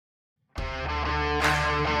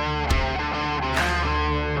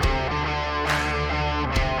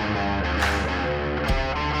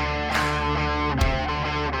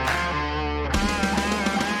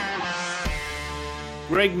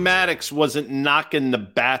Greg Maddux wasn't knocking the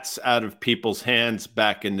bats out of people's hands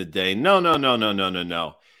back in the day.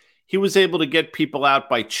 No. He was able to get people out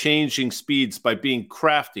by changing speeds, by being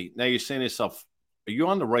crafty. Now you're saying to yourself, are you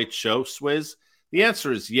on the right show, Swizz? The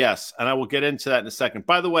answer is yes, and I will get into that in a second.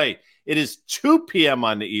 By the way, it is 2 p.m.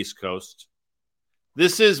 on the East Coast.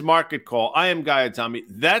 This is Market Call. I am Guy Adami.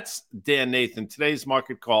 That's Dan Nathan. Today's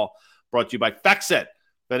Market Call brought to you by FactSet,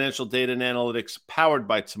 financial data and analytics powered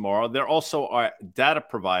by Tomorrow. They're also our data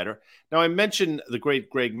provider. Now, I mentioned the great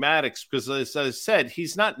Greg Maddux because, as I said,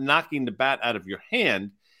 he's not knocking the bat out of your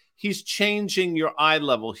hand. He's changing your eye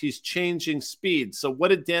level. He's changing speed. So what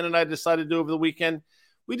did Dan and I decide to do over the weekend?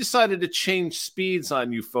 We decided to change speeds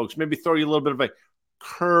on you folks, maybe throw you a little bit of a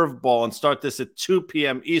curveball and start this at 2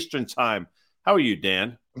 p.m. Eastern time. How are you,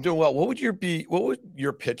 Dan? I'm doing well. What would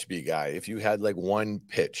your pitch be, Guy, if you had like one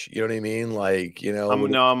pitch? You know what I mean? Like, you know,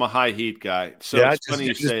 I'm a high heat guy. So yeah, it's funny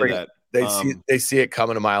you say that. They see it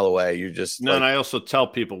coming a mile away. You're just and I also tell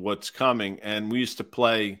people what's coming. And we used to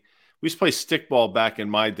play stickball back in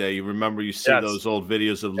my day. You remember you see those old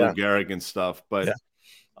videos of Lou Gehrig and stuff. But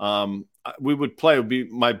we would play. It would be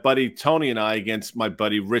my buddy Tony and I against my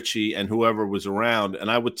buddy Richie and whoever was around. And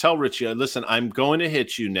I would tell Richie, listen, I'm going to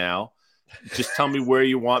hit you now. Just tell me where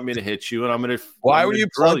you want me to hit you, and I'm going to. Why were you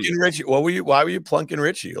plunking Richie? Why were you plunking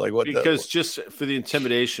Richie? Like what? Because just for the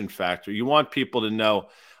intimidation factor, you want people to know.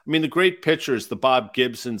 I mean, the great pitchers, the Bob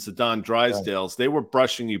Gibsons, the Don Drysdales, they were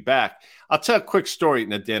brushing you back. I'll tell a quick story,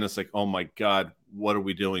 and then Dan is like, "Oh my God, what are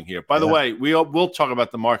we doing here?" By the way, we'll talk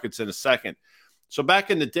about the markets in a second. So back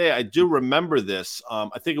in the day, I do remember this. I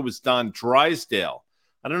think it was Don Drysdale.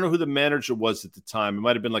 I don't know who the manager was at the time. It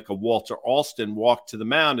might have been like a Walter Alston walked to the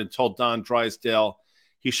mound and told Don Drysdale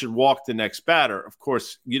he should walk the next batter. Of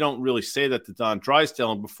course, you don't really say that to Don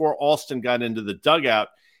Drysdale. And before Alston got into the dugout,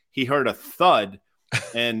 he heard a thud,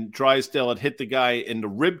 and Drysdale had hit the guy in the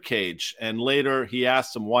rib cage. And later he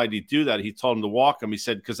asked him, why did he do that? He told him to walk him. He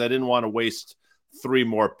said, because I didn't want to waste 3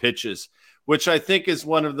 more pitches, which I think is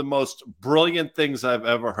one of the most brilliant things I've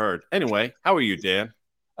ever heard. Anyway, how are you, Dan?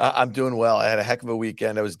 I'm doing well. I had a heck of a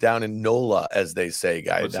weekend. I was down in NOLA, as they say,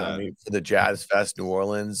 Guy, for the Jazz Fest, New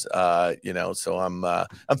Orleans. So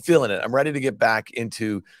I'm feeling it. I'm ready to get back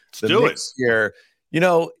into the mix here. You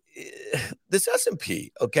know, this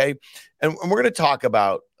S&P, okay? And we're going to talk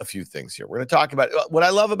about a few things here. We're going to talk about what I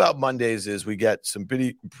love about Mondays is we get some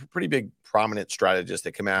pretty big prominent strategists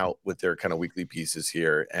that come out with their kind of weekly pieces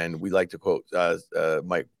here. And we like to quote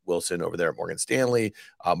Mike Wilson over there at Morgan Stanley,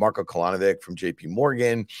 Marko Kolanovic from JP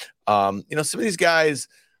Morgan. Some of these guys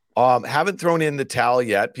haven't thrown in the towel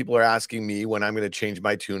yet. People are asking me when I'm going to change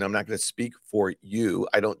my tune. I'm not going to speak for you.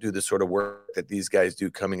 I don't do the sort of work that these guys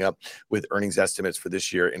do coming up with earnings estimates for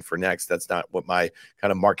this year and for next. That's not what my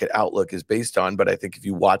kind of market outlook is based on. But I think if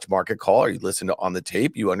you watch Market Call or you listen to On the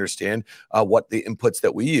Tape, you understand what the inputs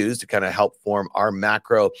that we use to kind of help form our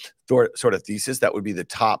macro sort of thesis. That would be the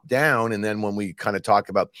top down. And then when we kind of talk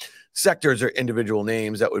about sectors or individual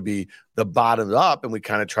names, that would be the bottom up, and we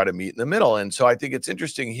kind of try to meet in the middle. And so I think it's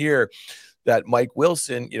interesting here that Mike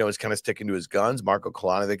Wilson, is kind of sticking to his guns. Marko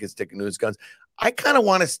Kolanovic is sticking to his guns. I kind of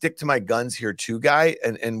want to stick to my guns here too, Guy,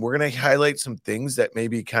 and we're going to highlight some things that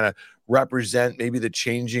maybe kind of represent maybe the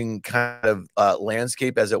changing kind of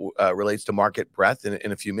landscape as it relates to market breadth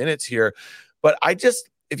in a few minutes here. But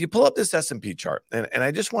if you pull up this S&P chart, and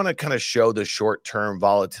I just want to kind of show the short-term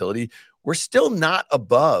volatility, we're still not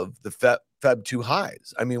above the Feb 2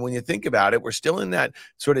 highs. I mean, when you think about it, we're still in that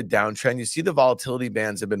sort of downtrend. You see the volatility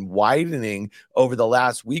bands have been widening over the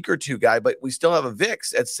last week or two, Guy, but we still have a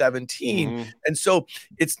VIX at 17. Mm-hmm. And so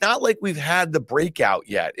it's not like we've had the breakout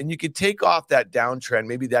yet. And you could take off that downtrend.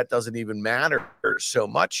 Maybe that doesn't even matter so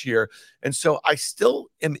much here. And so I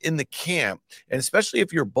still am in the camp, and especially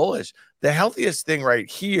if you're bullish, the healthiest thing right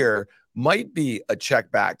here might be a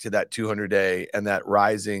check back to that 200-day and that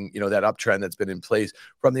rising, that uptrend that's been in place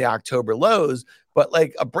from the October lows. But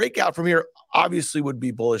like a breakout from here obviously would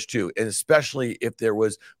be bullish too, and especially if there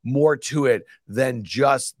was more to it than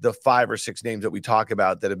just the 5 or 6 names that we talk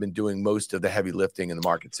about that have been doing most of the heavy lifting in the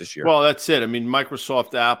markets this year. Well, that's it. I mean,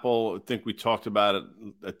 Microsoft, Apple, I think we talked about it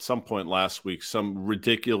at some point last week, some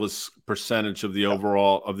ridiculous percentage of the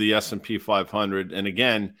overall of the S&P 500. And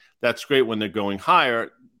again, that's great when they're going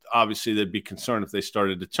higher. Obviously, they'd be concerned if they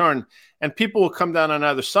started to turn, and people will come down on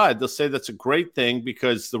either side. They'll say that's a great thing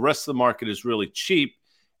because the rest of the market is really cheap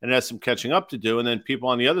and has some catching up to do. And then people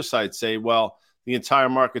on the other side say, well, the entire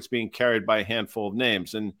market's being carried by a handful of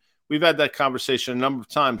names. And we've had that conversation a number of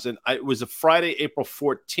times. And it was a Friday, April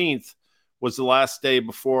 14th was the last day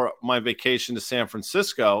before my vacation to San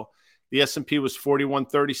Francisco. The S&P was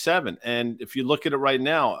 4137. And if you look at it right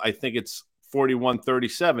now, I think it's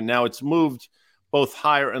 41.37. Now it's moved both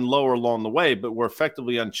higher and lower along the way, but we're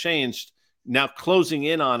effectively unchanged now, closing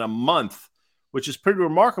in on a month, which is pretty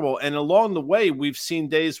remarkable. And along the way, we've seen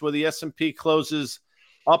days where the S&P closes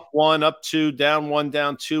up 1, up 2, down 1,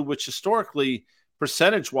 down 2, which historically,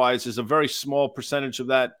 percentage-wise, is a very small percentage of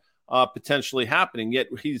that potentially happening. Yet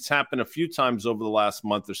it's happened a few times over the last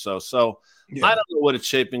month or so. So yeah. I don't know what it's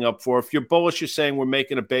shaping up for. If you're bullish, you're saying we're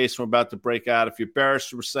making a base, we're about to break out. If you're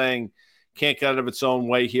bearish, we're saying can't get out of its own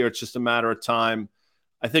way here. It's just a matter of time.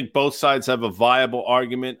 I think both sides have a viable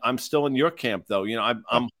argument. I'm still in your camp, though.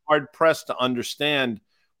 I'm hard-pressed to understand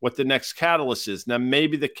what the next catalyst is. Now,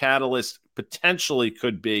 maybe the catalyst potentially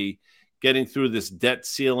could be getting through this debt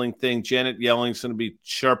ceiling thing. Janet Yellen's going to be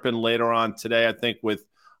chirping later on today, I think, with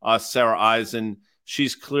Sarah Eisen.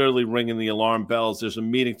 She's clearly ringing the alarm bells. There's a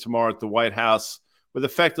meeting tomorrow at the White House with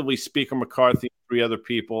effectively Speaker McCarthy and 3 other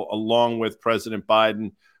people, along with President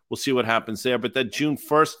Biden. We'll see what happens there. But that June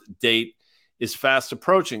 1st date is fast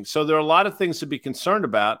approaching. So there are a lot of things to be concerned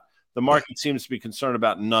about. The market seems to be concerned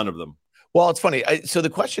about none of them. Well, it's funny. So the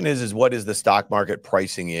question is what is the stock market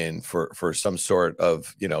pricing in for some sort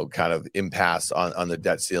of, kind of impasse on the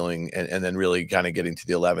debt ceiling and then really kind of getting to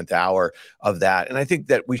the 11th hour of that. And I think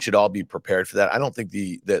that we should all be prepared for that. I don't think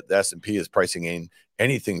the S&P is pricing in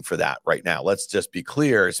anything for that right now. Let's just be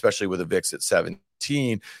clear, especially with a VIX at 17.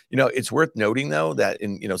 It's worth noting, though, that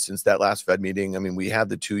since that last Fed meeting, I mean, we have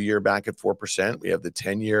the 2-year back at 4%. We have the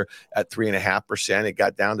 10-year at 3.5%. It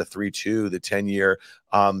got down to 3.2, the 10-year.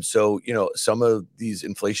 So, some of these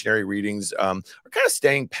inflationary readings are kind of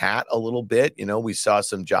staying pat a little bit. We saw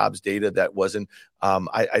some jobs data that wasn't,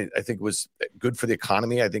 I think was good for the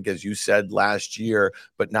economy. I think, as you said last year,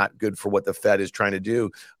 but not good for what the Fed is trying to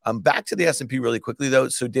do. Back to the S&P really quickly, though.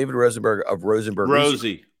 So David Rosenberg of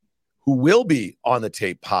Rosie, who will be on the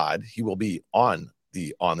tape pod. He will be on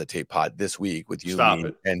the tape pod this week with you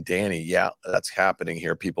and Danny. Yeah, that's happening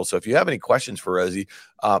here, people. So if you have any questions for Rosie,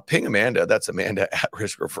 ping Amanda. That's Amanda at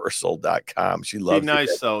riskreversal.com. She loves it. Be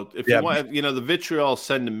nice, though. If you want, the vitriol,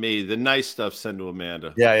 send to me. The nice stuff, send to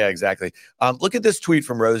Amanda. Yeah, exactly. Look at this tweet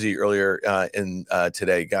from Rosie earlier in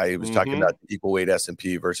today, guy. He was talking about the equal weight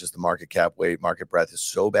S&P versus the market cap weight. Market breadth is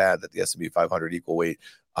so bad that the S&P 500 equal weight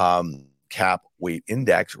cap weight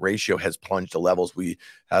index ratio has plunged to levels we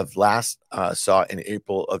have last saw in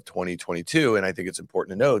April of 2022. And I think it's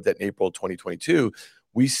important to note that in April 2022,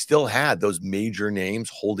 we still had those major names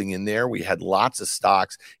holding in there. We had lots of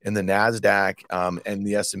stocks in the NASDAQ and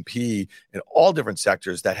the S&P in all different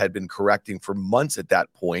sectors that had been correcting for months at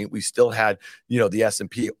that point. We still had, the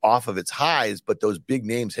S&P off of its highs, but those big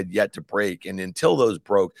names had yet to break. And until those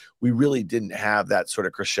broke, we really didn't have that sort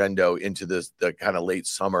of crescendo into the kind of late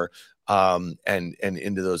summer and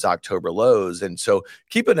into those October lows. And so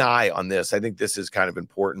keep an eye on this. I think this is kind of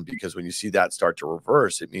important because when you see that start to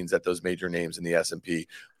reverse, it means that those major names in the S&P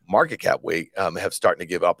market cap weight have starting to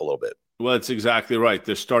give up a little bit. Well, that's exactly right.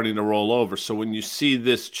 They're starting to roll over. So when you see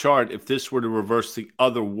this chart, if this were to reverse the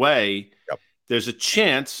other way, there's a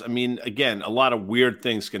chance. I mean, again, a lot of weird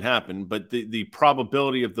things can happen, but the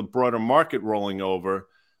probability of the broader market rolling over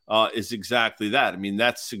is exactly that. I mean,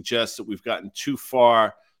 that suggests that we've gotten too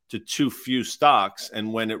far to too few stocks.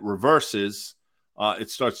 And when it reverses, it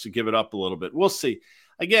starts to give it up a little bit. We'll see.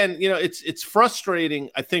 Again, it's frustrating,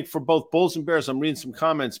 I think, for both bulls and bears. I'm reading some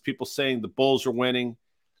comments, people saying the bulls are winning.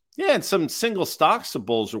 Yeah, and some single stocks, the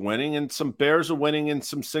bulls are winning, and some bears are winning, and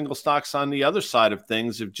some single stocks on the other side of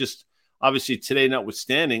things have just, obviously today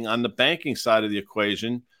notwithstanding, on the banking side of the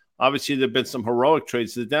equation, obviously there have been some heroic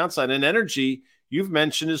trades to the downside. And energy, you've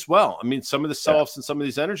mentioned as well. I mean, some of the sell-offs in some of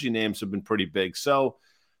these energy names have been pretty big. So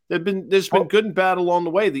there's been good and bad along the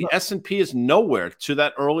way. The S&P is nowhere to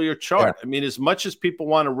that earlier chart. I mean, as much as people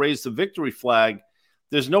want to raise the victory flag,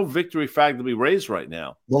 there's no victory flag to be raised right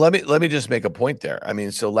now. Well, let me just make a point there. I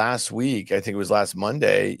mean, so last week, I think it was last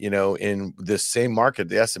Monday, in this same market,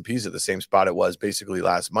 the S&P is at the same spot it was basically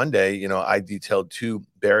last Monday. I detailed 2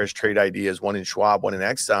 bearish trade ideas, one in Schwab, one in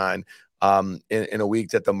Exxon, in a week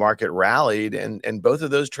that the market rallied and both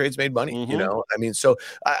of those trades made money, I mean, so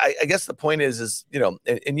I guess the point is,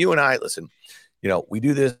 and you and I, listen, we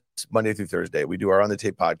do this Monday through Thursday. We do our On the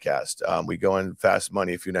Tape podcast. We go on Fast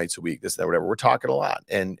Money a few nights a week, this, that, whatever. We're talking a lot.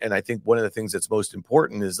 And I think one of the things that's most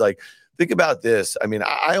important is think about this. I mean,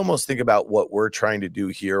 I almost think about what we're trying to do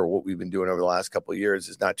here, or what we've been doing over the last couple of years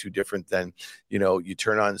is not too different than, you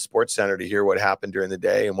turn on Sports Center to hear what happened during the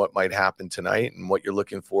day and what might happen tonight and what you're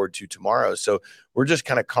looking forward to tomorrow. So we're just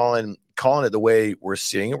kind of calling it the way we're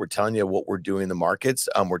seeing it. We're telling you what we're doing in the markets.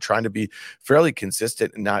 We're trying to be fairly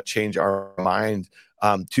consistent and not change our mind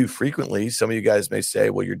too frequently. Some of you guys may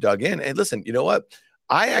say, well, you're dug in. And listen, you know what?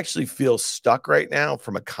 I actually feel stuck right now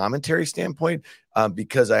from a commentary standpoint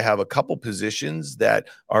because I have a couple positions that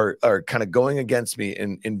are kind of going against me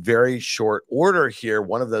in very short order here.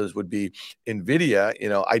 One of those would be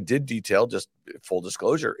NVIDIA. I did detail, just full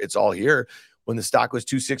disclosure, it's all here. When the stock was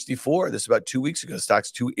 264, this is about 2 weeks ago, the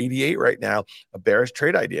stock's 288 right now, a bearish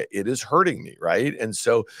trade idea. It is hurting me, right? And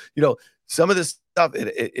so, some of this stuff,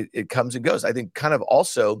 it comes and goes. I think kind of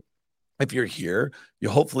also, if you're here, you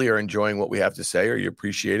hopefully are enjoying what we have to say or you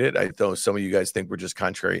appreciate it. I know some of you guys think we're just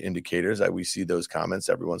contrary indicators. We see those comments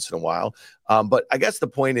every once in a while. But I guess the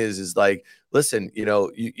point is like, listen,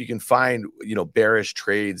 you can find, bearish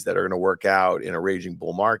trades that are going to work out in a raging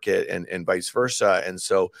bull market and vice versa. And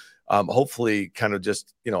so hopefully kind of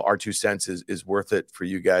just, our 2 cents is worth it for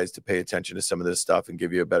you guys to pay attention to some of this stuff and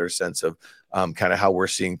give you a better sense of kind of how we're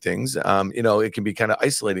seeing things. It can be kind of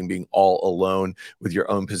isolating being all alone with your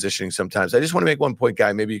own positioning sometimes. I just want to make one point,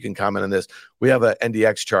 Guy. Maybe you can comment on this. We have a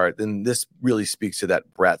NDX chart, and this really speaks to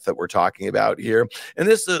that breadth that we're talking about here. And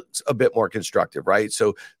this is a bit more constructive, right?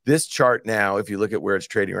 So this chart now, if you look at where it's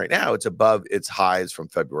trading right now, it's above its highs from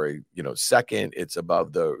February, 2nd. It's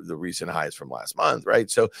above the recent highs from last month, right?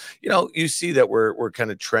 So, you see that we're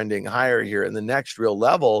kind of trending higher here. And the next real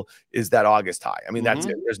level is that August high. I mean, that's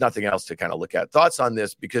it. There's nothing else to kind of look at. Thoughts on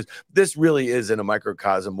this? Because this really is in a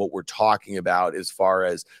microcosm what we're talking about as far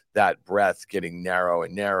as that breadth getting narrow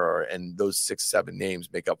and narrower, and those 6-7 names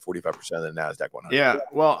make up 45% of the NASDAQ 100. Yeah,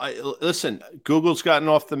 well, listen, Google's gotten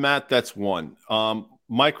off the mat. That's one.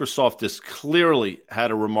 Microsoft has clearly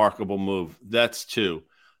had a remarkable move. That's two.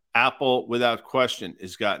 Apple, without question,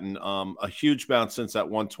 has gotten a huge bounce since that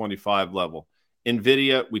 125 level.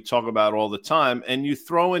 NVIDIA, we talk about all the time, and you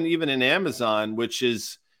throw in even in Amazon, which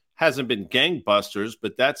hasn't been gangbusters,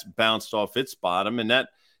 but that's bounced off its bottom, and that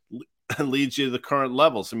leads you to the current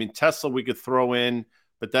levels. I mean, Tesla we could throw in,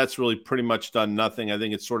 but that's really pretty much done nothing. I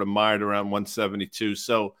think it's sort of mired around 172.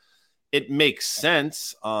 So it makes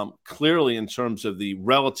sense, clearly, in terms of the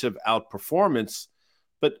relative outperformance.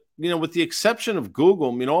 But, with the exception of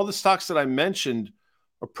Google, all the stocks that I mentioned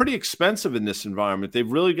are pretty expensive in this environment.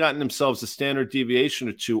 They've really gotten themselves a standard deviation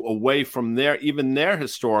or two away from even their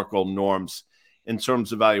historical norms in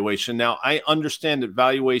terms of valuation. Now, I understand that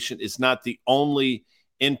valuation is not the only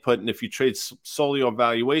input, and if you trade solely on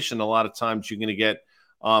valuation, a lot of times you're going to get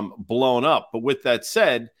blown up. But with that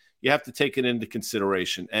said, you have to take it into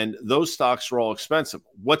consideration, and those stocks are all expensive.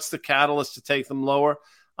 What's the catalyst to take them lower?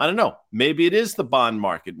 I don't know. Maybe it is the bond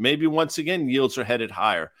market. Maybe once again, yields are headed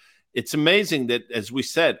higher. It's amazing that, as we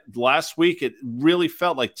said, last week, it really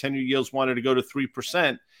felt like 10-year yields wanted to go to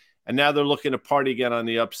 3%, and now they're looking to party again on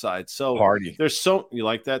the upside. So you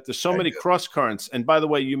like that? There's so many cross currents. And by the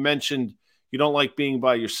way, you mentioned you don't like being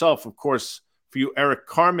by yourself. Of course, for you Eric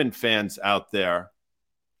Carmen fans out there,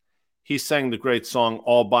 he sang the great song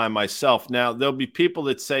All By Myself. Now, there'll be people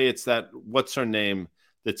that say it's that, what's her name,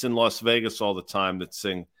 that's in Las Vegas all the time that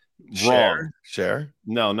sing wrong. Cher?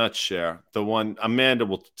 No, not Cher. The one, Amanda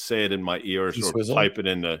will say it in my ears or type it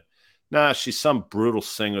in the, she's some brutal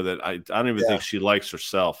singer that I don't even think she likes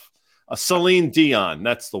herself. Celine Dion,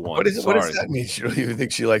 that's the one. What does that mean? She don't even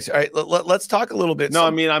think she likes her. All right, let's talk a little bit. No,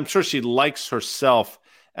 I'm sure she likes herself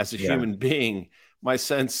as a human being. My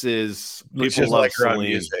sense is people love like Celine.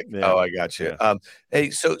 Music. Yeah. Oh, I got you. Yeah. Hey,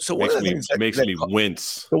 so one of the things that makes me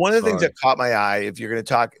wince. So one of the things that caught my eye, if you're going to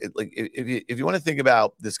talk, like if you want to think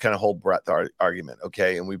about this kind of whole breadth argument,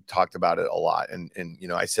 okay, and we've talked about it a lot, and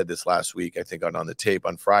I said this last week, I think on the tape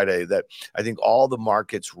on Friday, that I think all the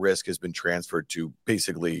market's risk has been transferred to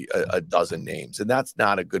basically a dozen names, and that's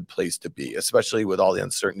not a good place to be, especially with all the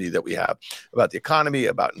uncertainty that we have about the economy,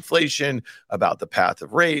 about inflation, about the path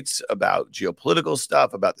of rates, about geopolitical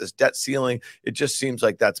stuff, about this debt ceiling. It just seems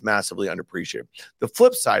like that's massively underappreciated. The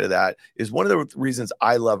flip side of that is one of the reasons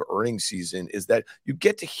I love earnings season is that you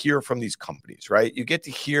get to hear from these companies, right? You get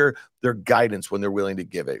to hear their guidance when they're willing to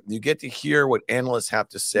give it. You get to hear what analysts have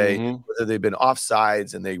to say, whether they've been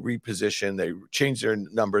offsides and they reposition, they change their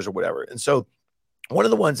numbers or whatever. And so one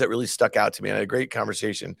of the ones that really stuck out to me, and I had a great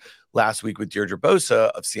conversation last week with Deirdre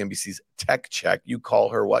Bosa of CNBC's Tech Check. You call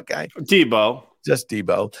her what, Guy? Debo. Just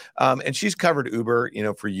Debo. And she's covered Uber,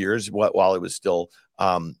 for years while it was still,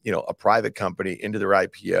 a private company into their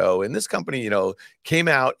IPO. And this company, came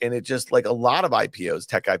out and it just, like a lot of IPOs,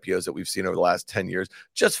 tech IPOs that we've seen over the last 10 years,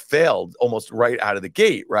 just failed almost right out of the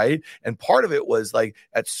gate, right? And part of it was like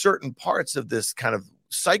at certain parts of this kind of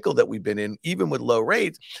cycle that we've been in, even with low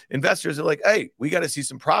rates, investors are like, hey, we got to see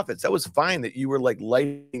some profits. That was fine that you were like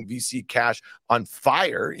lighting VC cash on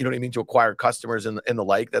fire, you know what I mean, to acquire customers and the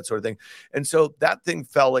like, that sort of thing. And so that thing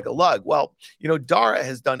fell like a lug. Well, Dara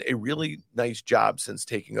has done a really nice job since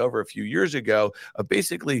taking over a few years ago of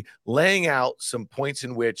basically laying out some points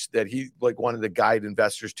in which that he like wanted to guide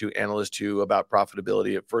investors to, analysts to, about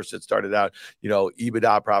profitability. At first it started out,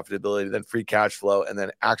 EBITDA profitability, then free cash flow, and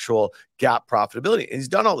then actual GAAP profitability. And he's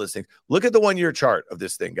done all those things. Look at the 1-year chart of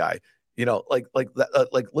this thing, guy. Look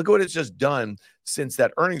at what it's just done since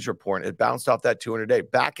that earnings report. It bounced off that 200-day.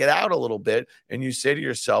 Back it out a little bit, and you say to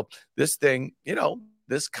yourself, this thing,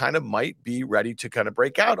 this kind of might be ready to kind of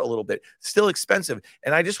break out a little bit. Still expensive.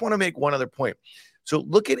 And I just want to make one other point. So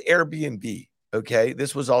look at Airbnb. Okay,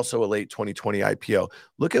 this was also a late 2020 IPO.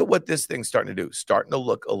 Look at what this thing's starting to do. Starting to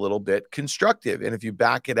look a little bit constructive. And if you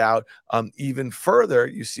back it out even further,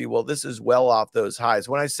 you see, well, this is well off those highs.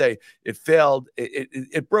 When I say it failed,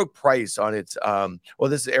 it broke price on its,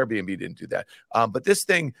 this is Airbnb didn't do that. But this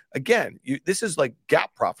thing, again, this is like GAAP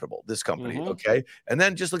profitable, this company, okay? And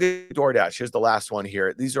then just look at DoorDash. Here's the last one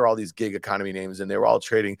here. These are all these gig economy names, and they were all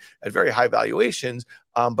trading at very high valuations.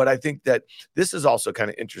 But I think that this is also kind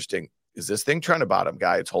of interesting. Is this thing trying to bottom,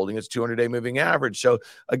 guy? It's holding its 200-day moving average. So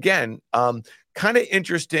again, kind of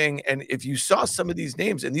interesting. And if you saw some of these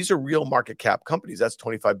names, and these are real market cap companies, that's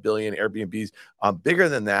 25 billion. Airbnb's bigger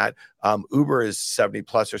than that. Uber is 70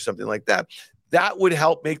 plus or something like that. That would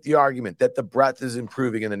help make the argument that the breadth is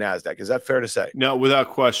improving in the NASDAQ. Is that fair to say? No, without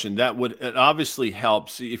question. It obviously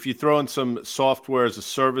helps. If you throw in some software as a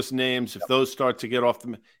service names, if those start to get off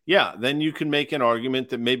then you can make an argument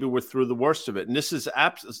that maybe we're through the worst of it. And this is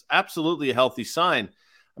absolutely a healthy sign.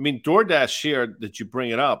 I mean, DoorDash here, that you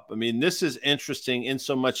bring it up, I mean, this is interesting in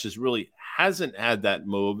so much as really hasn't had that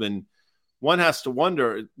move. And one has to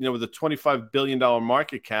wonder, with a $25 billion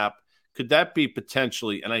market cap, could that be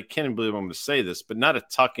potentially, and I can't even believe I'm going to say this, but not a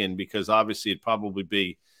tuck-in, because obviously it'd probably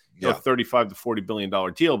be a $35 to $40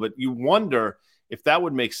 billion deal. But you wonder if that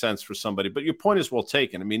would make sense for somebody. But your point is well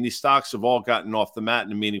taken. I mean, these stocks have all gotten off the mat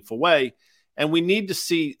in a meaningful way, and we need to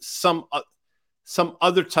see some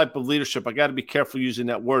other type of leadership. I got to be careful using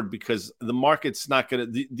that word, because the market's not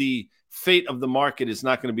going to, the fate of the market is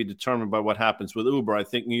not going to be determined by what happens with Uber. I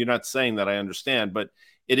think you're not saying that, I understand, but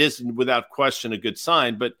it is without question a good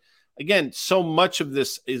sign. But again, so much of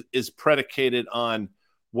this is predicated on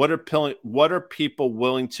what are people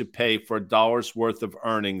willing to pay for a dollar's worth of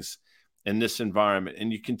earnings in this environment.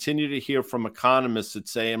 And you continue to hear from economists that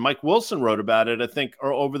say, and Mike Wilson wrote about it, I think,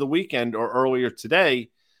 or over the weekend or earlier today,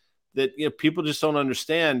 that people just don't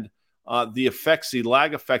understand the effects, the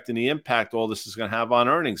lag effect, and the impact all this is going to have on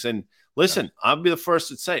earnings. And listen, I'll be the first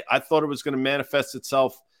to say, I thought it was going to manifest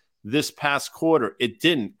itself this past quarter. It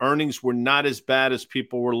didn't. Earnings were not as bad as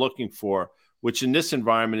people were looking for, which in this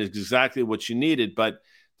environment is exactly what you needed. But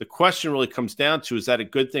the question really comes down to, is that a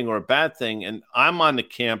good thing or a bad thing? And I'm on the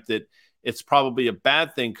camp that it's probably a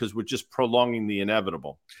bad thing, because we're just prolonging the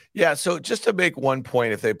inevitable. Yeah. So just to make one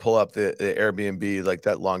point, if they pull up the Airbnb, like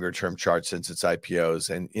that longer term chart since its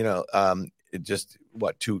IPOs, and it just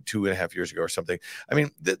two and a half years ago or something. I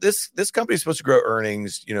mean, this company is supposed to grow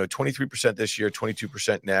earnings, 23% this year,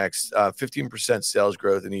 22% next, 15% sales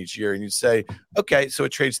growth in each year. And you'd say, okay, so it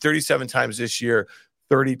trades 37 times this year,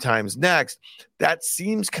 30 times next. That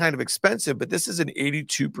seems kind of expensive, but this is an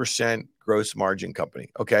 82% gross margin company.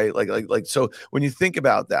 Okay. Like, so when you think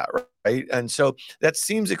about that, right? And so that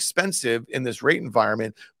seems expensive in this rate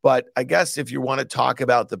environment, but I guess if you want to talk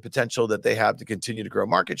about the potential that they have to continue to grow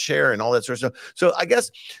market share and all that sort of stuff. So I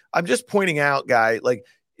guess I'm just pointing out, guy, like,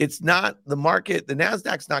 it's not the market, the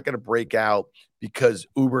NASDAQ's not going to break out because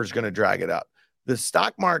Uber's going to drag it up. The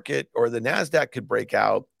stock market or the NASDAQ could break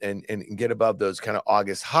out and get above those kind of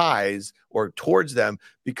August highs or towards them,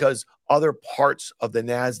 because other parts of the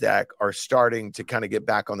NASDAQ are starting to kind of get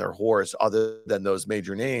back on their horse other than those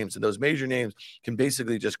major names. And those major names can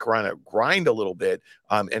basically just kind of grind a little bit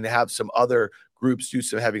and have some other groups do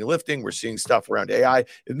some heavy lifting. We're seeing stuff around AI.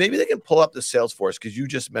 And maybe they can pull up the Salesforce, because you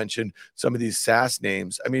just mentioned some of these SaaS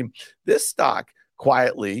names. I mean, this stock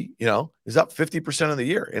quietly, is up 50% of the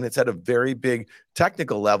year. And it's at a very big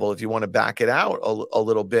technical level if you want to back it out a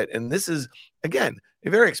little bit. And this is, again,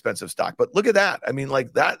 a very expensive stock. But look at that. I mean,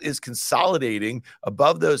 like, that is consolidating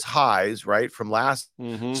above those highs, right, from last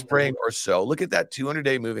spring or so. Look at that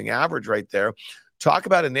 200-day moving average right there. Talk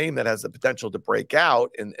about a name that has the potential to break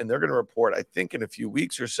out. And they're going to report, I think, in a few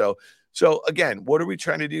weeks or so. So again, what are we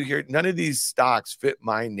trying to do here? None of these stocks fit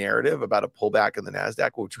my narrative about a pullback in the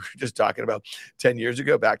NASDAQ, which we were just talking about 10 years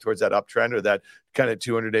ago, back towards that uptrend or that kind of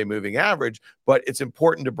 200-day moving average. But it's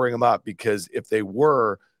important to bring them up because if they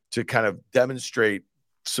were to kind of demonstrate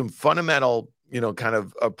some fundamental kind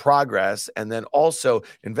of progress, and then also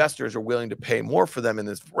investors are willing to pay more for them in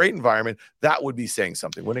this rate environment, that would be saying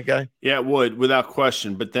something, wouldn't it, Guy? Yeah, it would, without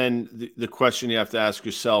question. But then the question you have to ask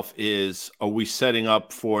yourself is, are we setting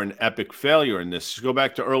up for an epic failure in this? Go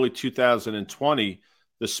back to early 2020,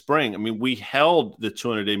 the spring. I mean, we held the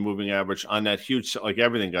 200-day moving average on that huge, like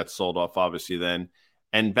everything got sold off, obviously, then,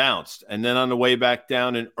 and bounced. And then on the way back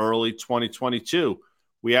down in early 2022,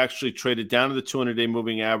 we actually traded down to the 200-day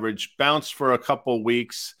moving average, bounced for a couple of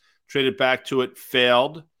weeks, traded back to it,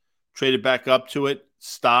 failed, traded back up to it,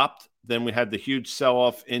 stopped. Then we had the huge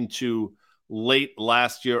sell-off into late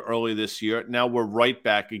last year, early this year. Now we're right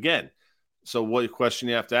back again. So what the question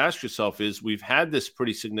you have to ask yourself is, we've had this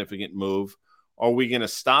pretty significant move. Are we going to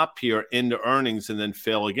stop here into earnings and then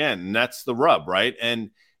fail again? And that's the rub, right?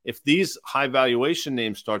 And if these high valuation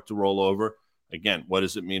names start to roll over, again, what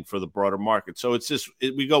does it mean for the broader market? So it's just,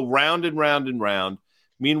 we go round and round and round.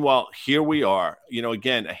 Meanwhile, here we are,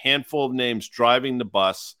 again, a handful of names driving the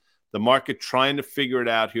bus, the market trying to figure it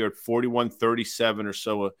out here at 4137 or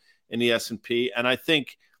so in the S&P. And I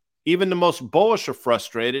think even the most bullish are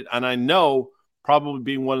frustrated. And I know, probably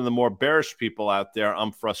being one of the more bearish people out there,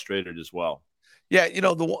 I'm frustrated as well. Yeah,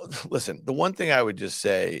 the one thing I would just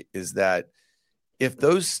say is that if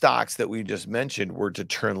those stocks that we just mentioned were to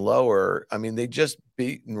turn lower, I mean, they just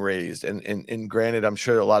beat and raised. And granted, I'm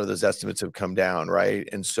sure a lot of those estimates have come down, right?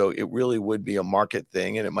 And so it really would be a market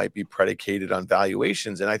thing, and it might be predicated on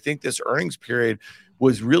valuations. And I think this earnings period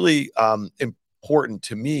was really important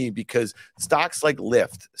to me because stocks like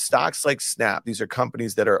Lyft, stocks like Snap, these are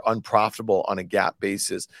companies that are unprofitable on a GAAP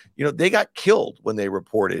basis. They got killed when they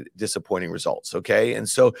reported disappointing results. Okay. And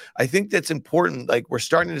so I think that's important. Like, we're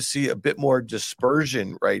starting to see a bit more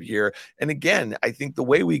dispersion right here. And again, I think the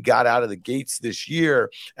way we got out of the gates this year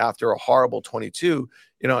after a horrible 22,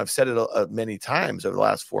 I've said it many times over the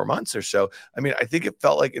last 4 months or so. I mean, I think it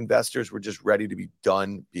felt like investors were just ready to be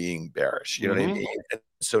done being bearish. You know what I mean? And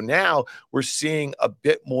so now we're seeing a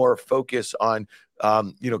bit more focus on,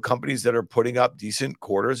 companies that are putting up decent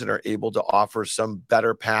quarters and are able to offer some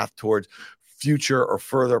better path towards future or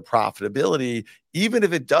further profitability, even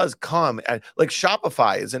if it does come at, like,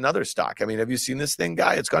 Shopify is another stock. I mean, have you seen this thing,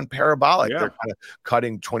 Guy? It's gone parabolic. Yeah. They're kind of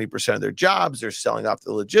cutting 20% of their jobs. They're selling off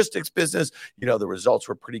the logistics business. The results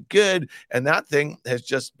were pretty good. And that thing has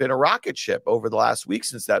just been a rocket ship over the last week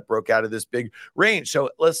since that broke out of this big range.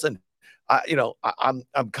 So listen, I'm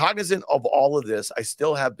cognizant of all of this. I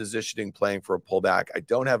still have positioning playing for a pullback. I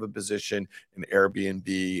don't have a position in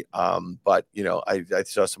Airbnb, but I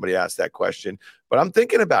saw somebody ask that question. But I'm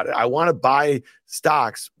thinking about it. I want to buy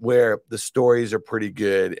stocks where the stories are pretty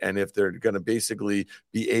good, and if they're going to basically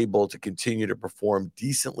be able to continue to perform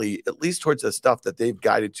decently, at least towards the stuff that they've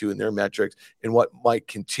guided to in their metrics, in what might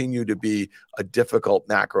continue to be a difficult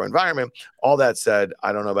macro environment. All that said,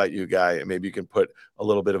 I don't know about you, Guy, and maybe you can put a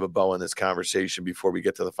little bit of a bow in this conversation before we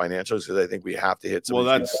get to the financials, because I think we have to hit some.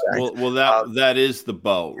 That is the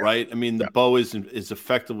bow, right? I mean, the bow is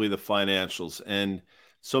effectively the financials. And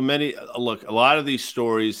so many, look, a lot of these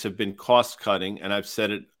stories have been cost cutting, and I've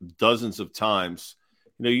said it dozens of times.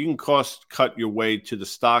 You can cost cut your way to the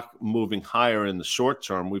stock moving higher in the short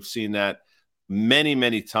term. We've seen that many,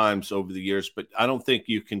 many times over the years, but I don't think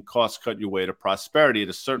you can cost cut your way to prosperity. At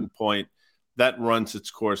a certain point, that runs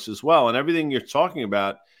its course as well. And everything you're talking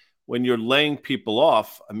about, when you're laying people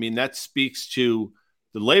off, I mean, that speaks to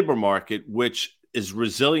the labor market, which is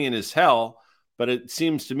resilient as hell. But it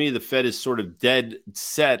seems to me the Fed is sort of dead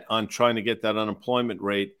set on trying to get that unemployment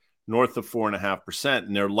rate north of 4.5%,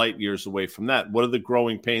 and they're light years away from that. What are the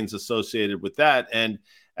growing pains associated with that? And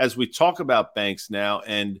as we talk about banks now,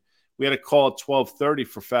 and we had a call at 12:30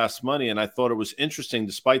 for Fast Money, and I thought it was interesting,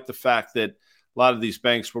 despite the fact that a lot of these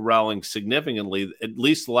banks were rallying significantly. At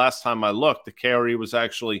least the last time I looked, the KRE was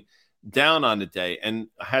actually down on the day. And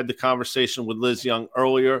I had the conversation with Liz Young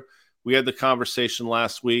earlier. We had the conversation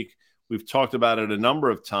last week. We've talked about it a number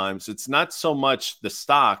of times. It's not so much the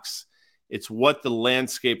stocks, it's what the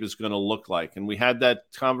landscape is going to look like. And we had that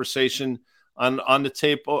conversation on the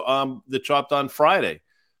tape that dropped on Friday.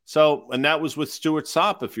 So, and that was with Stuart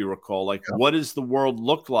Sopp, if you recall. Like, what does the world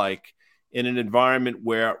look like in an environment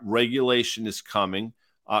where regulation is coming,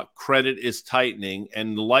 credit is tightening,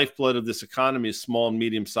 and the lifeblood of this economy is small and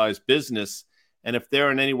medium-sized business? And if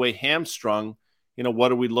they're in any way hamstrung,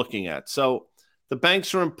 what are we looking at? So the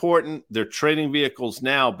banks are important. They're trading vehicles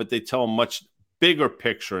now, but they tell a much bigger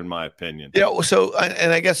picture, in my opinion. Yeah. So,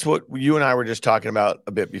 and I guess what you and I were just talking about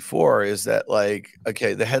a bit before is that, like,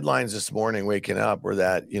 okay, the headlines this morning waking up were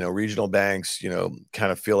that, regional banks,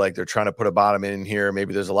 kind of feel like they're trying to put a bottom in here.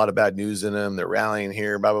 Maybe there's a lot of bad news in them. They're rallying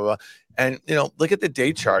here, blah, blah, blah. And, look at the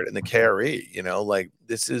day chart in the KRE, like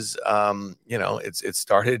this is, it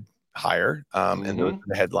started higher and those are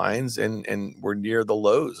the headlines and we're near the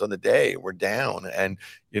lows on the day. We're down. And,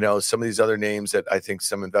 some of these other names that I think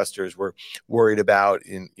some investors were worried about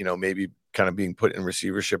in, maybe kind of being put in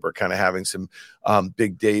receivership or kind of having some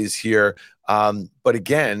big days here. But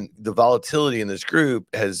again, the volatility in this group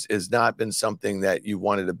has not been something that you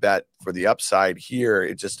wanted to bet for the upside here.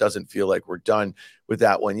 It just doesn't feel like we're done with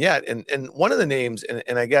that one yet. And one of the names,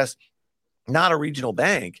 and I guess not a regional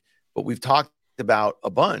bank, but we've talked about a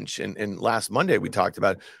bunch. And last Monday we talked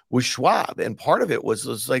about was Schwab. And part of it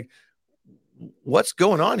was like, what's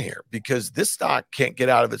going on here? Because this stock can't get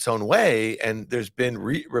out of its own way. And there's been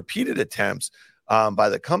repeated attempts by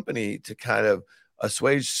the company to kind of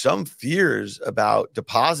assuage some fears about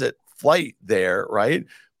deposit flight there, right?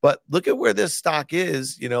 But look at where this stock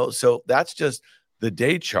is, so that's just the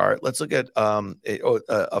day chart. Let's look at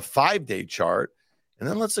a 5-day chart, and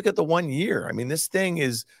then let's look at the 1 year. I mean, this thing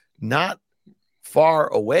is not far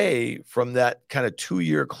away from that kind of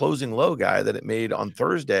 2-year closing low guy that it made on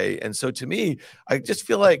Thursday. And so to me, I just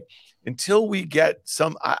feel like until we get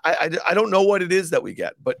some, I don't know what it is that we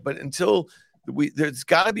get, but until there's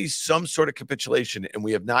got to be some sort of capitulation, and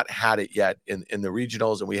we have not had it yet in the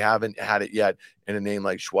regionals, and we haven't had it yet in a name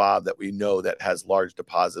like Schwab that we know that has large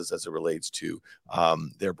deposits as it relates to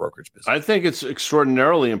their brokerage business. I think it's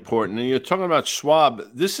extraordinarily important. And you're talking about Schwab.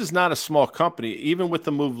 This is not a small company. Even with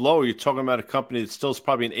the move lower, you're talking about a company that still is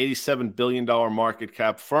probably an $87 billion market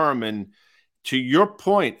cap firm. And to your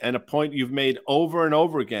point, and a point you've made over and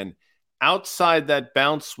over again, outside that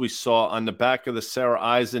bounce we saw on the back of the Sarah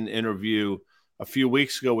Eisen interview a few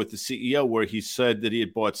weeks ago with the CEO, where he said that he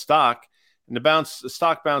had bought stock, and the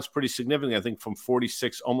stock bounced pretty significantly, I think from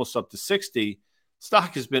 46 almost up to 60.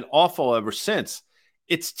 Stock has been awful ever since.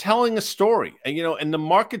 It's telling a story, and and the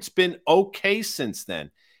market's been okay since then.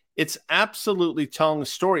 It's absolutely telling a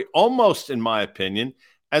story, almost, in my opinion,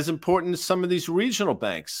 as important as some of these regional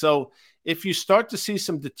banks. So if you start to see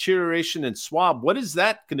some deterioration in Schwab, what is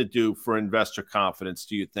that going to do for investor confidence,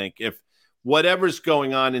 do you think? If whatever's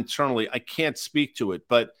going on internally, I can't speak to it,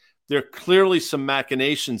 but there are clearly some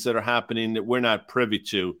machinations that are happening that we're not privy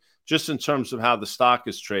to, just in terms of how the stock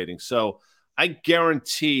is trading. So I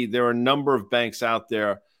guarantee there are a number of banks out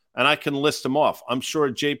there, and I can list them off. I'm sure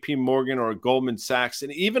a JP Morgan or a Goldman Sachs,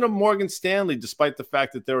 and even a Morgan Stanley, despite the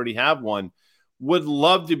fact that they already have one, would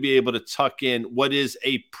love to be able to tuck in what is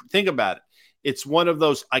think about it. It's one of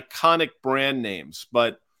those iconic brand names,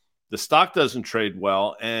 but the stock doesn't trade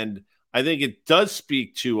well. And I think it does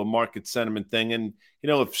speak to a market sentiment thing. And,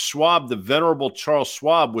 if Schwab, the venerable Charles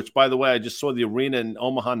Schwab, which, by the way, I just saw the arena in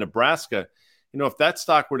Omaha, Nebraska, if that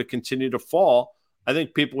stock were to continue to fall, I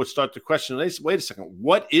think people would start to question, wait a second,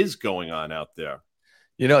 what is going on out there?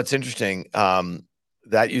 It's interesting.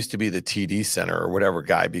 That used to be the TD Center or whatever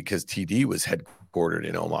guy, because TD was headquartered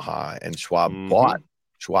in Omaha, and Schwab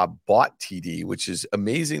bought TD, which is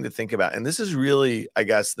amazing to think about. And this is really, I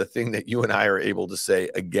guess, the thing that you and I are able to say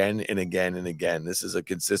again and again and again. This is a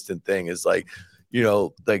consistent thing, is like,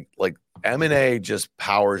 like M&A just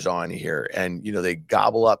powers on here, and, they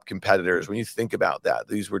gobble up competitors. When you think about that,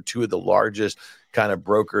 these were two of the largest kind of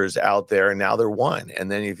brokers out there, and now they're one.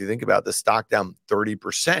 And then if you think about the stock down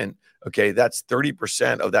 30%, okay, that's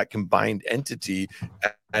 30% of that combined entity.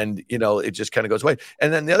 And, it just kind of goes away.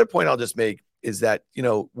 And then the other point I'll just make is that,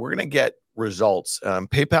 we're going to get results.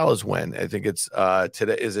 PayPal is when? I think it's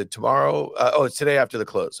today. Is it tomorrow? It's today after the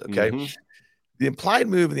close. Okay. Mm-hmm. The implied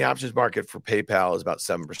move in the options market for PayPal is about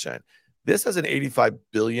 7%. This has an $85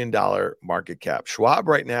 billion market cap. Schwab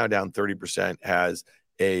right now, down 30%, has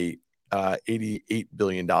a $88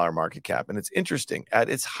 billion market cap. And it's interesting, at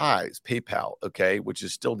its highs, PayPal, okay, which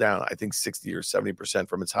is still down, I think 60 or 70%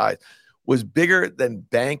 from its highs, was bigger than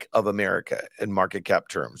Bank of America in market cap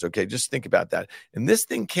terms. Okay, just think about that. And this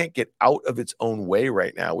thing can't get out of its own way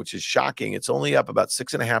right now, which is shocking. It's only up about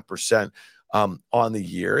 6.5% on the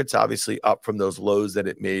year. It's obviously up from those lows that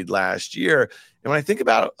it made last year. And when I think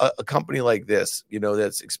about a company like this,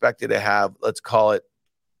 that's expected to have, let's call it,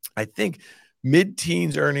 I think,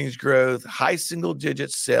 mid-teens earnings growth, high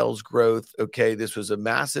single-digit sales growth. Okay, this was a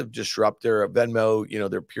massive disruptor. Venmo,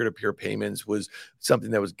 their peer-to-peer payments was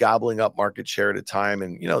something that was gobbling up market share at a time.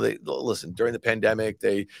 And, they listen, during the pandemic,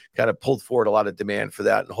 they kind of pulled forward a lot of demand for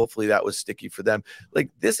that. And hopefully that was sticky for them. Like,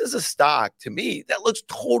 this is a stock to me that looks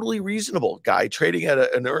totally reasonable, guy, trading at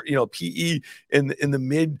an PE in the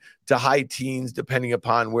mid to high teens, depending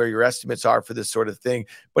upon where your estimates are for this sort of thing,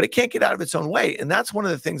 but it can't get out of its own way. And that's one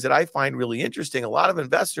of the things that I find really interesting. A lot of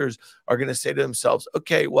investors are going to say to themselves,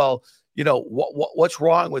 okay, well, what's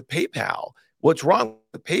wrong with PayPal? What's wrong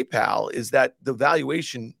with PayPal is that the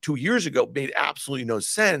valuation 2 years ago made absolutely no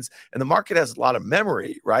sense, and the market has a lot of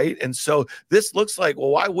memory, right? And so this looks like,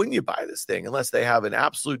 well, why wouldn't you buy this thing unless they have an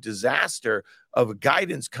absolute disaster of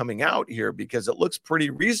guidance coming out here, because it looks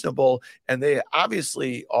pretty reasonable, and they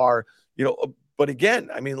obviously are, but again,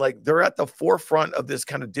 I mean, like, they're at the forefront of this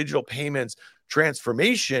kind of digital payments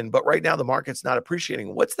transformation, but right now the market's not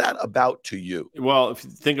appreciating. What's that about to you? Well, if you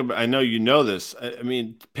think about, I know you know this. I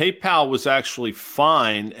mean, PayPal was actually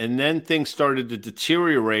fine, and then things started to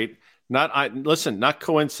deteriorate. Not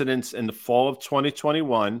coincidence, in the fall of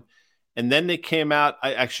 2021, and then they came out.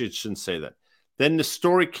 I actually shouldn't say that. Then the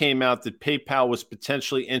story came out that PayPal was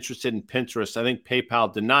potentially interested in Pinterest. I think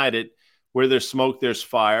PayPal denied it. Where there's smoke, there's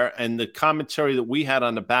fire. And the commentary that we had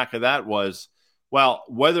on the back of that was, well,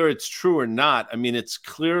 whether it's true or not, I mean, it's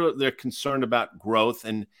clear they're concerned about growth,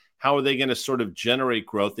 and how are they going to sort of generate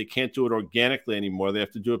growth? They can't do it organically anymore. They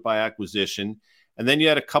have to do it by acquisition. And then you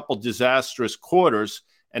had a couple disastrous quarters,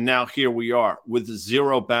 and now here we are with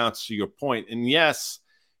zero bounce, to your point. And yes,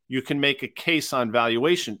 you can make a case on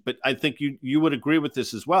valuation, but I think you would agree with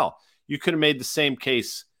this as well. You could have made the same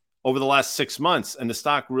case over the last 6 months, and the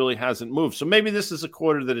stock really hasn't moved. So maybe this is a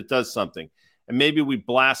quarter that it does something. And maybe we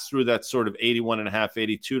blast through that sort of $81.5,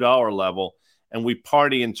 $82 level, and we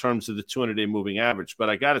party in terms of the 200-day moving average.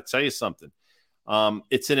 But I got to tell you something.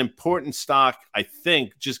 It's an important stock, I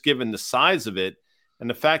think, just given the size of it and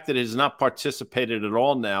the fact that it has not participated at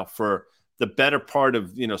all now for the better part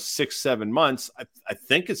of 6-7 months. I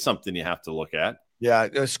think it's something you have to look at.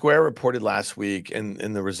 Yeah, Square reported last week, and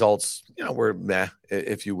the results, were meh,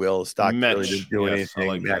 if you will. Stock really didn't do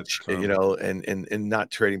anything, and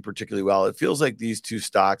not trading particularly well. It feels like these two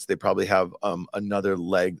stocks, they probably have another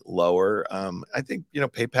leg lower. I think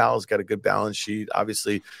PayPal's got a good balance sheet.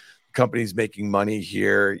 Obviously, company's making money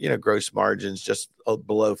here. Gross margins just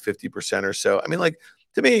below 50% or so. I mean, like,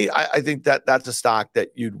 to me, I think that's a stock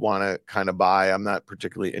that you'd want to kind of buy. I'm not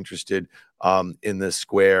particularly interested in the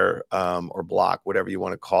Square or Block, whatever you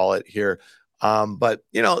want to call it here. But,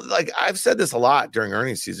 like, I've said this a lot during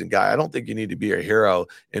earnings season, Guy. I don't think you need to be a hero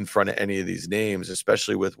in front of any of these names,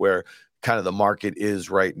 especially with where kind of the market is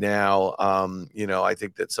right now. I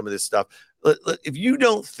think that some of this stuff, if you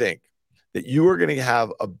don't think that you are going to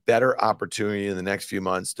have a better opportunity in the next few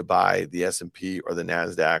months to buy the S&P or the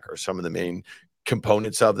NASDAQ or some of the main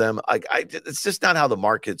components of them, it's just not how the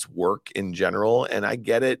markets work in general. And I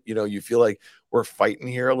get it. You feel like we're fighting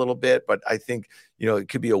here a little bit, but I think, it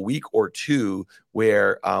could be a week or two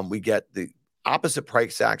where we get the opposite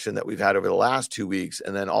price action that we've had over the last 2 weeks.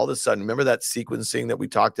 And then all of a sudden, remember that sequencing that we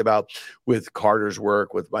talked about with Carter's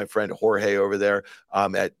work, with my friend Jorge over there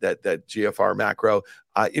at that GFR Macro,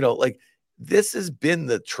 like, this has been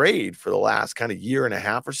the trade for the last kind of year and a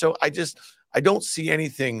half or so. I don't see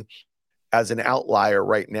anything as an outlier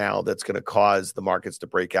right now that's going to cause the markets to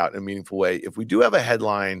break out in a meaningful way. If we do have a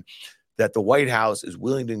headline that the White House is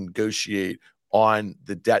willing to negotiate on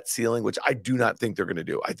the debt ceiling, which I do not think they're going to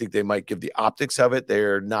do. I think they might give the optics of it.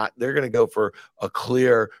 They're going to go for a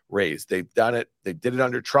clear raise. They've done it. They did it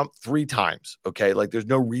under Trump 3 times. Okay. Like, there's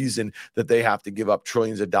no reason that they have to give up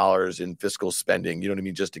trillions of dollars in fiscal spending,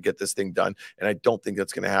 just to get this thing done. And I don't think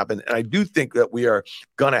that's going to happen. And I do think that we are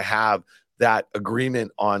going to have that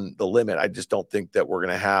agreement on the limit. I just don't think that we're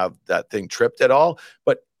going to have that thing tripped at all.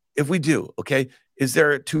 But if we do, okay, is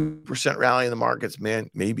there a 2% rally in the markets? Man,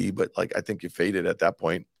 maybe, but like, I think you faded at that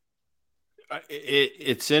point.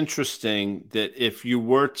 It's interesting that if you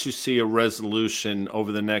were to see a resolution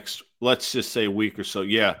over the next, let's just say, a week or so,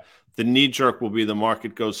 the knee jerk will be the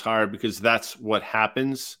market goes higher, because that's what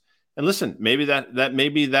happens. And listen, maybe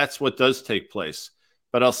that's what does take place.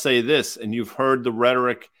 But I'll say this, and you've heard the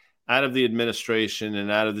rhetoric out of the administration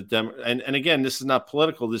and out of the and again, this is not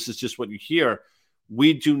political. This is just what you hear.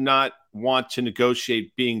 We do not want to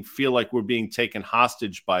negotiate feel like we're being taken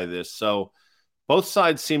hostage by this. So both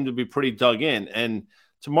sides seem to be pretty dug in. And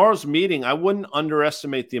tomorrow's meeting, I wouldn't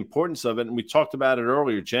underestimate the importance of it. And we talked about it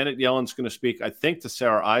earlier. Janet Yellen's going to speak, I think, to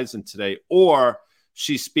Sarah Eisen today, or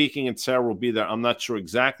she's speaking and Sarah will be there. I'm not sure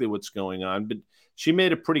exactly what's going on, but she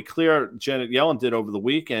made it pretty clear, Janet Yellen did over the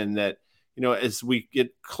weekend, that as we get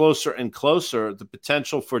closer and closer, the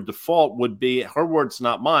potential for default would be, her words,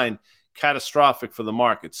 not mine, catastrophic for the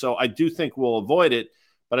market. So I do think we'll avoid it,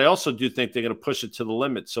 but I also do think they're going to push it to the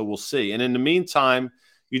limit. So we'll see. And in the meantime,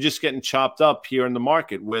 you're just getting chopped up here in the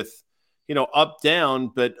market with, up,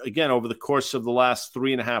 down. But again, over the course of the last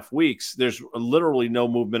 3.5 weeks, there's literally no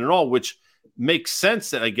movement at all, which makes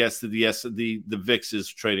sense that I guess that the VIX is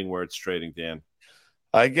trading where it's trading, Dan.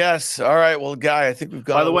 I guess. All right. Well, Guy, I think we've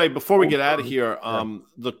got. By the way, before we get out of here,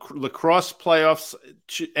 the lacrosse playoffs,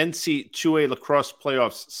 NC2A lacrosse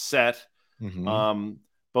playoffs set. Mm-hmm.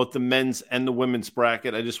 Both the men's and the women's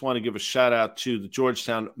bracket. I just want to give a shout out to the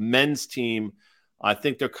Georgetown men's team. I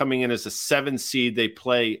think they're coming in as a 7 seed. They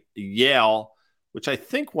play Yale, which I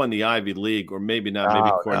think won the Ivy League, or maybe not.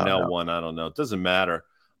 Maybe Cornell won. I don't know. It doesn't matter.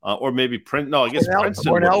 Or maybe Princeton. No, I guess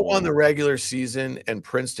Princeton. Cornell won the regular season, and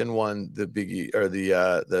Princeton won the Big or the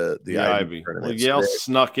Ivy. Well, Yale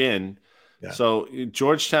snuck in. Yeah. So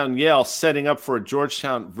Georgetown, Yale setting up for a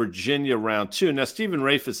Georgetown, Virginia round 2. Now Stephen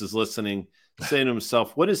Rafis is listening, saying to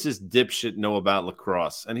himself, "What does this dipshit know about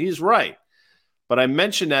lacrosse?" And he's right. But I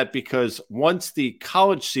mention that because once the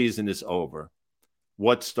college season is over,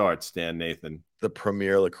 what starts, Dan Nathan? The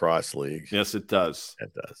Premier Lacrosse League. Yes, it does.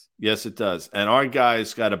 It does. Yes, it does. And our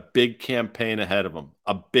guys got a big campaign ahead of them.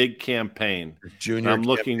 A big campaign. Junior. I'm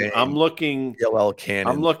looking. PLL Cannon.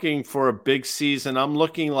 I'm looking for a big season. I'm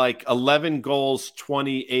looking like 11 goals,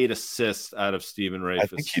 28 assists out of Stephen Rafis. I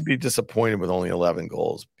think he'd be disappointed with only 11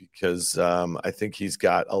 goals because I think he's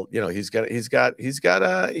got. He's going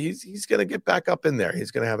to get back up in there. He's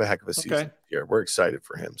going to have a heck of a season here. We're excited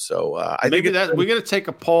for him. So I think we're going to take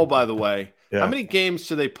a poll, by the way. Yeah. How many games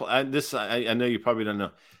do they play? I know you probably don't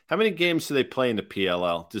know. How many games do they play in the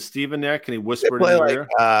PLL? Does Steven there? Can he whisper in your ear?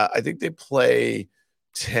 I think they play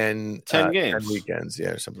 10 games. 10 weekends, yeah,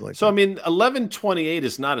 or something like that. So, I mean, 11-28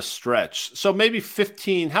 is not a stretch. So maybe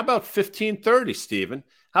 15. How about 15-30, Steven?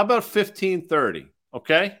 How about 15-30?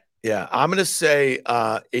 Okay? Yeah, I'm going to say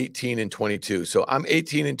 18 and 22. So I'm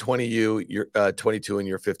 18 and 20, you're 22 and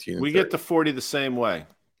you're 15 and we 30. Get to 40 the same way.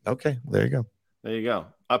 Okay, there you go. There you go.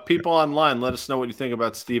 People online, let us know what you think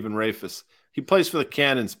about Stephen Rafis. He plays for the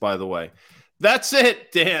Cannons, by the way. That's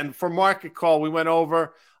it, Dan, for Market Call. We went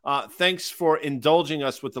over. Thanks for indulging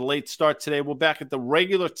us with the late start today. We're back at the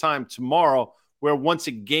regular time tomorrow, where once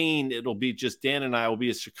again, it'll be just Dan and I. It will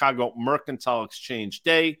be a Chicago Mercantile Exchange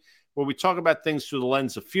Day, where we talk about things through the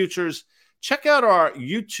lens of futures. Check out our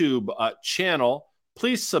YouTube channel.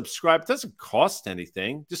 Please subscribe. It doesn't cost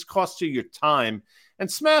anything. It just costs you your time. And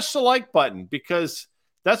smash the like button, because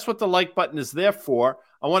that's what the like button is there for.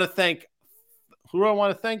 I want to thank, who do I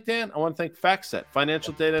want to thank, Dan? I want to thank FactSet,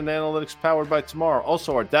 financial data and analytics powered by Tomorrow.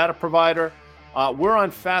 Also, our data provider. We're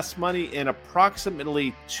on Fast Money in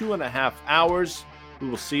approximately 2.5 hours. We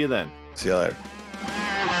will see you then. See you later.